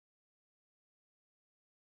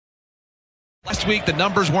Last week, the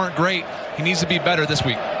numbers weren't great. He needs to be better this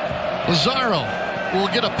week. Lazaro will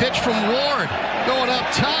get a pitch from Ward. Going up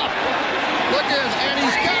top. And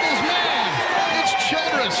he's got his man. It's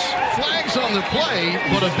Childress. Flags on the play,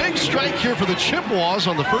 but a big strike here for the Chippewas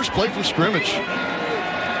on the first play from scrimmage.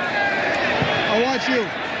 I want you.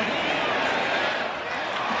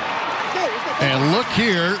 And look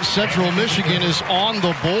here, Central Michigan is on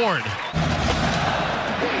the board.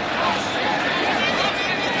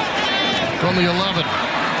 From the 11.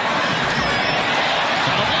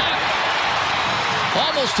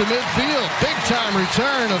 Almost to midfield. Big time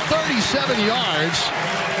return of 37 yards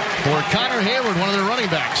for Connor Hayward, one of their running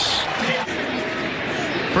backs.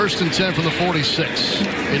 1st and 10 from the 46.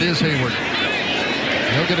 It is Hayward.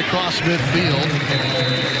 He'll get across midfield.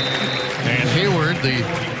 And Hayward, the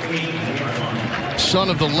son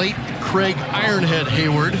of the late Craig Ironhead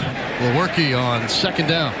Hayward, Lewerke on 2nd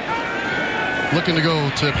down. Looking to go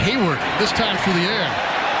to Hayward, this time through the air.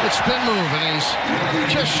 It's spin move, and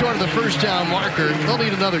he's just short of the 1st down marker. They'll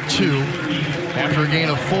need another 2 after a gain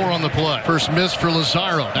of 4 on the play. First miss for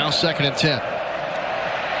Lazaro, now 2nd and 10.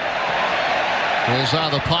 Rolls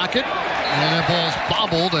out of the pocket, and that ball's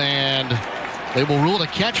bobbled, and they will rule it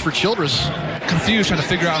a catch for Childress. Confused trying to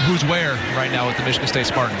figure out who's where right now with the Michigan State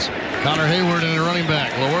Spartans. Connor Hayward and a running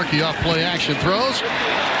back. Lewerke off play action throws.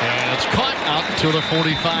 And it's caught out to the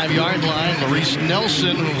 45-yard line. Maurice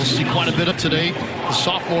Nelson, who we'll see quite a bit of today, the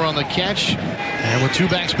sophomore on the catch. And with 2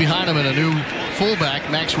 backs behind him and a new fullback,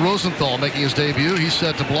 Max Rosenthal making his debut. He's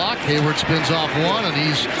set to block. Hayward spins off one, and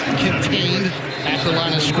he's contained at the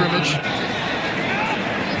line of scrimmage.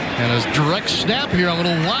 And a direct snap here, a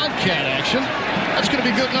little wildcat action. That's going to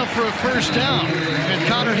be good enough for a 1st down. And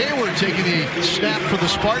Connor Hayward taking the snap for the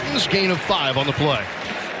Spartans. Gain of 5 on the play.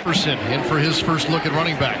 In for his first look at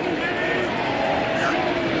running back. And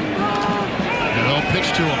they'll pitch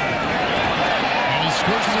to him. And he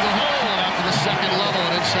scores through the hole out to the 2nd level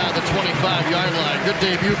and inside the 25-yard line. Good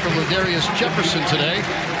debut from Ladarius Jefferson today.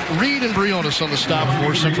 Reed and Briones on the stop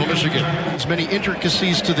for Central Michigan. As many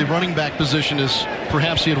intricacies to the running back position as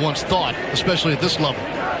perhaps he had once thought, especially at this level.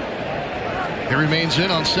 He remains in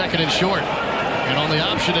on 2nd and short. And on the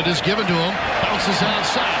option it is given to him. Bounces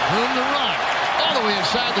outside. Room to run. All the way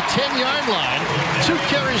inside the 10-yard line. 2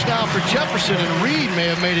 carries now for Jefferson, and Reed may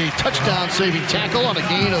have made a touchdown-saving tackle on a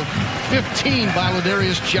gain of 15 by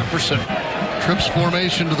Ladarius Jefferson. Trips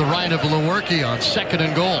formation to the right of Lewerke on 2nd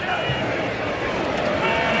and goal.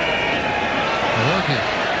 Lewerke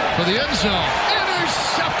for the end zone.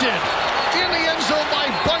 Intercepted in the end zone by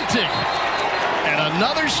Bunting. And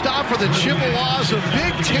another stop for the Chippewas. A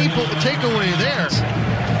big takeaway there.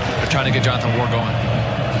 They're trying to get Jonathan Ward going.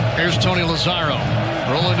 Here's Tony Lazaro.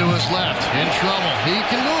 Rolling to his left. In trouble. He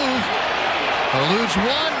can move. Eludes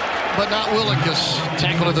one, but not Willekes.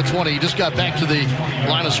 Tackled at the 20. He just got back to the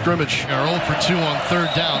line of scrimmage. Are 0 for 2 on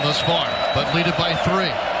 3rd down thus far, but lead it by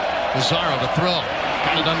 3. Lazaro to throw.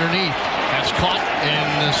 Got it underneath. That's caught,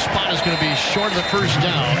 and the spot is going to be short of the 1st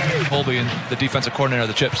down. Colby and the defensive coordinator of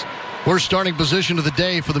the Chips. Worst starting position of the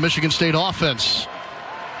day for the Michigan State offense.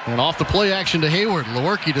 And off the play action to Hayward.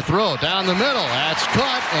 Lewerke to throw. Down the middle. That's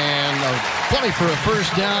caught. And plenty for a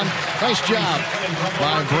 1st down. Nice job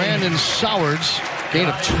by Brandon Sowards. Gain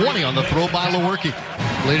of 20 on the throw by Lewerke.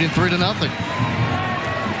 Leading 3-0.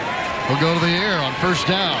 He'll go to the air on 1st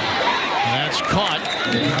down. That's caught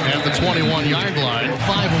at the 21-yard line.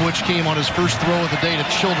 5 of which came on his first throw of the day to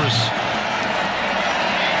Childress.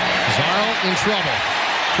 Lazaro in trouble.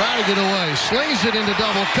 Trying to get away. Slings it into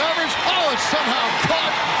double coverage. Oh, it's somehow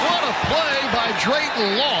caught. What a play by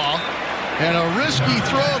Drayton Law. And a risky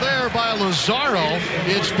throw there by Lazaro.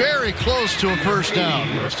 It's very close to a 1st down.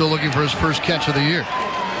 Still looking for his first catch of the year.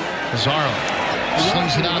 Lazaro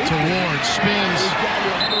slings it out to Ward. Spins.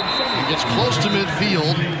 He gets close to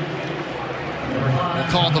midfield. We'll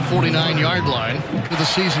call it the 49-yard line. To the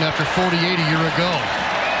season after 48 a year ago.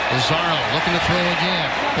 Lazaro looking to throw again.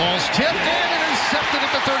 Ball's tipped and intercepted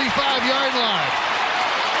at the 35-yard line.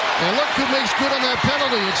 And look who makes good on that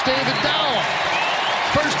penalty. It's David Dowell.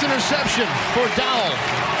 First interception for Dowell.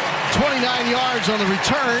 29 yards on the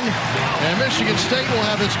return. And Michigan State will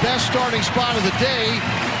have its best starting spot of the day.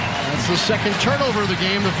 That's the 2nd turnover of the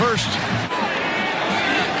game, the 1st.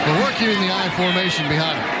 Lewerke in the I formation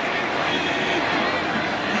behind him.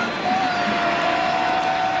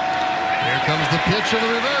 Here comes the pitch in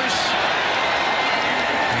the reverse.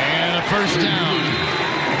 And a 1st down.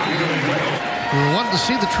 We were wanting to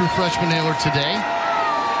see the true freshman nailer today.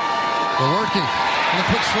 Lewerke in the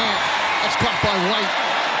quick slant. That's caught by White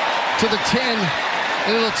to the 10.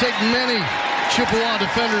 And it'll take many Chippewa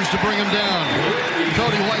defenders to bring him down.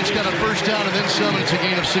 Cody White's got a first down and then some, and it's a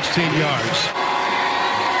gain of 16 yards.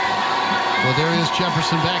 Well, there is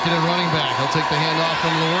Jefferson back in at running back. He'll take the handoff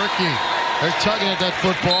from Lewerke. They're tugging at that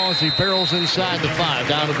football as he barrels inside the 5,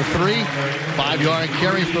 down to the 3. 5-yard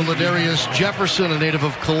carry for Ladarius Jefferson, a native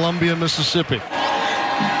of Columbia, Mississippi. And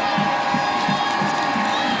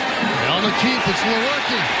on the keep, it's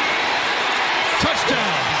Lewerke.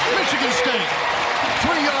 Touchdown, Michigan State.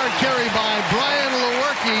 3-yard carry by Brian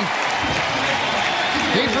Lewerke.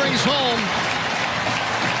 He brings home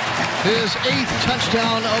his 8th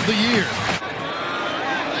touchdown of the year.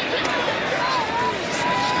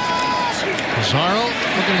 Lazaro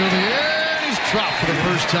looking to go to the air. He's dropped for the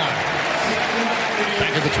first time.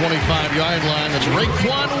 Back at the 25-yard line. That's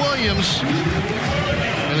Raekwon Williams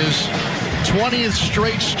in his 20th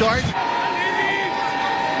straight start.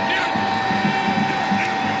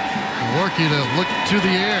 Lewerke to look to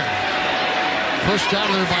the air. Pushed out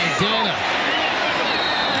of there by Dana.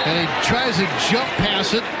 And he tries to jump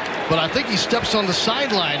past it, but I think he steps on the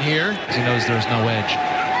sideline here. He knows there's no edge.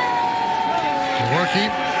 Lewerke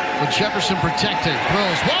with Jefferson protected.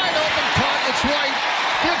 Throws wide open, caught. It's White.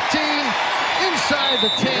 15 inside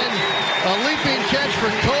the 10. A leaping catch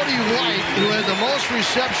for Cody White, who had the most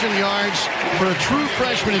reception yards for a true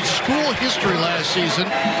freshman in school history last season.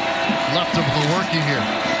 Left of Lewerke here.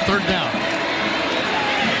 3rd down.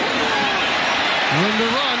 Room to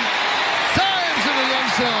run. Dives in the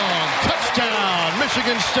end zone. Touchdown,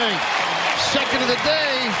 Michigan State. 2nd of the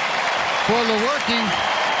day for Lewerke.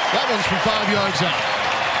 That one's from 5 yards out.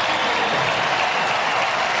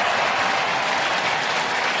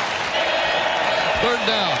 Third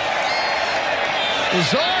down.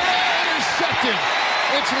 Lazaro intercepted.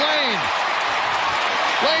 It's Lane.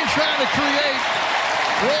 Lane trying to create.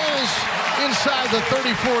 Rolls inside the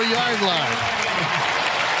 34-yard line.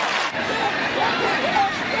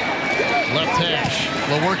 Left hash.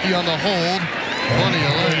 Lewerke on the hold. Plenty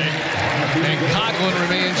of leg. And Coughlin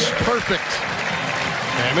remains perfect.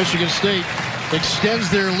 And Michigan State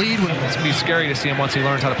extends their lead. It's going to be scary to see him once he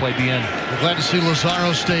learns how to play DN. We're glad to see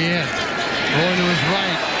Lazaro stay in. Going to his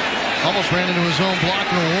right. Almost ran into his own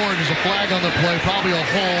blocker. Ward. There's a flag on the play. Probably a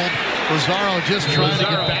hold. Lazaro just trying to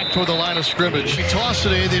get back toward the line of scrimmage. He tossed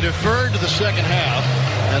today. They deferred to the second half.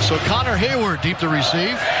 And so Connor Hayward deep to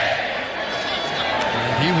receive.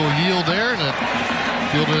 And he will yield there. And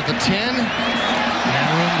fielded at the 10. And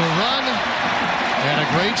room to run. And a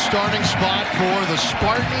great starting spot for the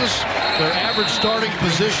Spartans. Their average starting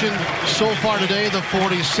position so far today, the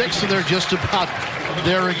 46, and they're just about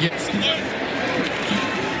there again.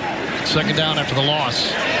 2nd down after the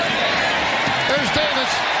loss. There's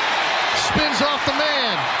Davis. Spins off the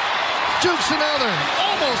man. Jukes another.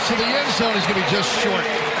 Almost to the end zone. He's going to be just short.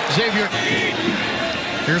 Xavier.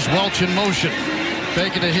 Here's Welch in motion.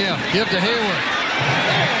 Fake it to him. Give to Hayward.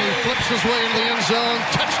 And he flips his way into the end zone.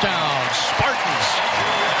 Touchdown, Spartans.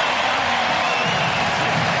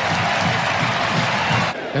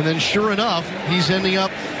 And then sure enough, he's ending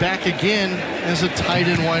up back again as a tight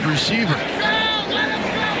end wide receiver.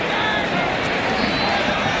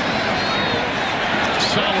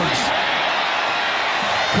 Sowers.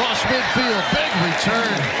 Cross midfield. Big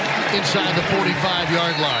return inside the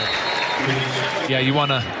 45-yard line. Yeah, you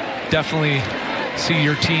want to definitely see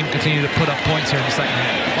your team continue to put up points here in the second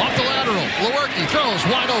half. Off the lateral. Lewerke throws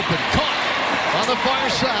wide open. Caught on the far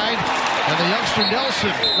side. And the youngster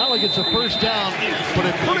Nelson not only gets a first down, but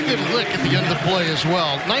a pretty good lick at the end of the play as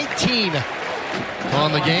well. 19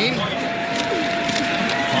 on the game.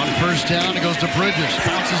 On first down, it goes to Bridges.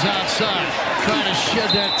 Bounces outside. Trying to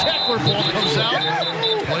shed that tackler. Ball comes out.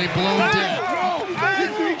 Play blown dead.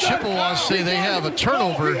 Chippewas say they have a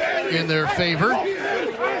turnover in their favor.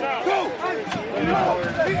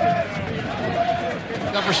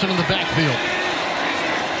 Jefferson in the backfield.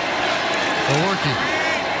 Lewerke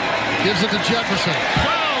gives it to Jefferson.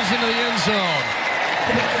 Plows into the end zone.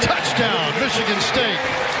 Touchdown, Michigan State.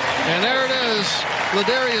 And there it is.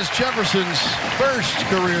 Ladarius Jefferson's first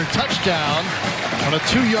career touchdown on a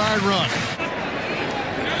 2-yard run.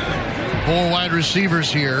 4 wide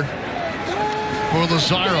receivers here for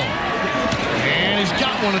Lazaro. And he's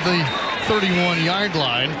got one at the 31-yard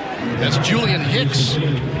line. That's Julian Hicks.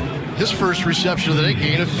 His first reception of the day,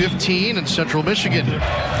 gain of 15 in Central Michigan.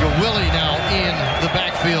 Willie now in the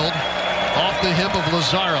backfield off the hip of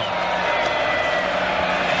Lazaro.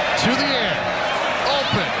 To the air.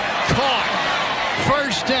 Open. Caught.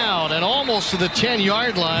 First down and almost to the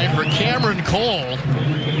 10-yard line for Cameron Cole,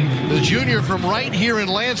 the junior from right here in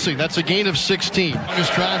Lansing. That's a gain of 16.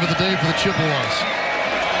 Longest drive of the day for the Chippewas.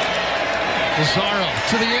 Lazaro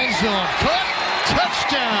to the end zone. Cut.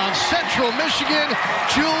 touchdown, Central Michigan.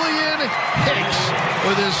 Julian Hicks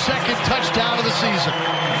with his second touchdown of the season.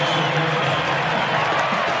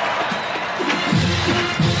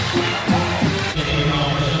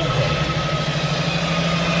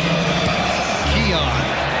 Keon,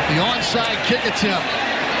 the onside kick attempt.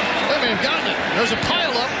 They may have gotten it. There's a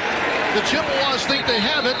pileup. The Chippewas think they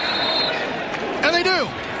have it, and they do.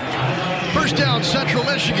 First down, Central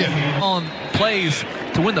Michigan. On plays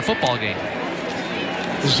to win the football game.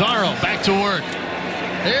 Zarro back to work.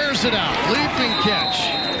 Airs it out. Leaping catch.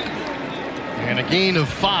 And a gain of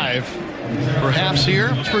 5. Perhaps here.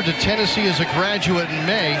 Transferred to Tennessee as a graduate in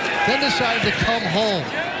May. Then decided to come home.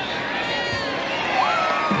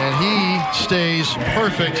 And he stays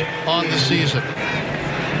perfect on the season.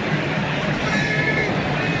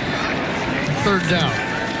 Third down.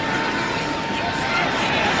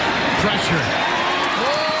 Pressure.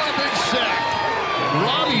 Oh, big sack.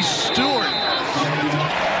 Robbie Stewart.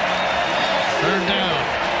 Third down.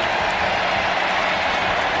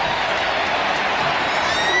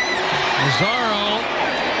 Lazaro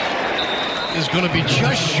is going to be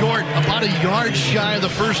just short, about a yard shy of the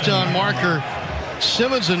first down marker.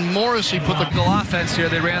 Simmons and Morrissey put the offense here.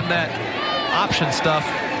 They ran that option stuff.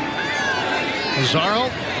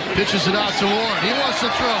 Lazaro pitches it out to Ward. He wants to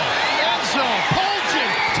throw. End zone.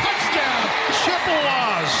 Poljan. Touchdown.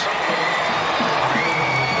 Chippewas.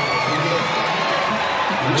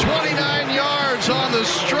 29 yards on the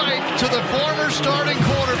strike to the former starting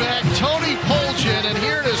quarterback, Tony Poljan, and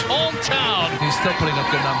here in his hometown. He's still putting up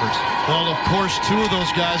good numbers. Well, of course, 2 of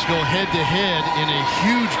those guys go head-to-head in a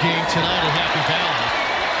huge game tonight at Happy Valley.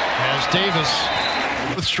 As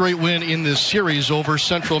Davis with straight win in this series over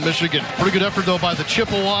Central Michigan. Pretty good effort, though, by the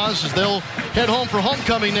Chippewas as they'll head home for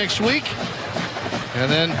homecoming next week. And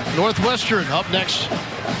then Northwestern up next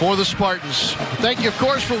for the Spartans. Thank you, of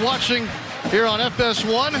course, for watching here on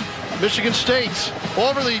FS1. Michigan State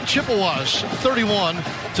over the Chippewas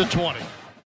 31-20.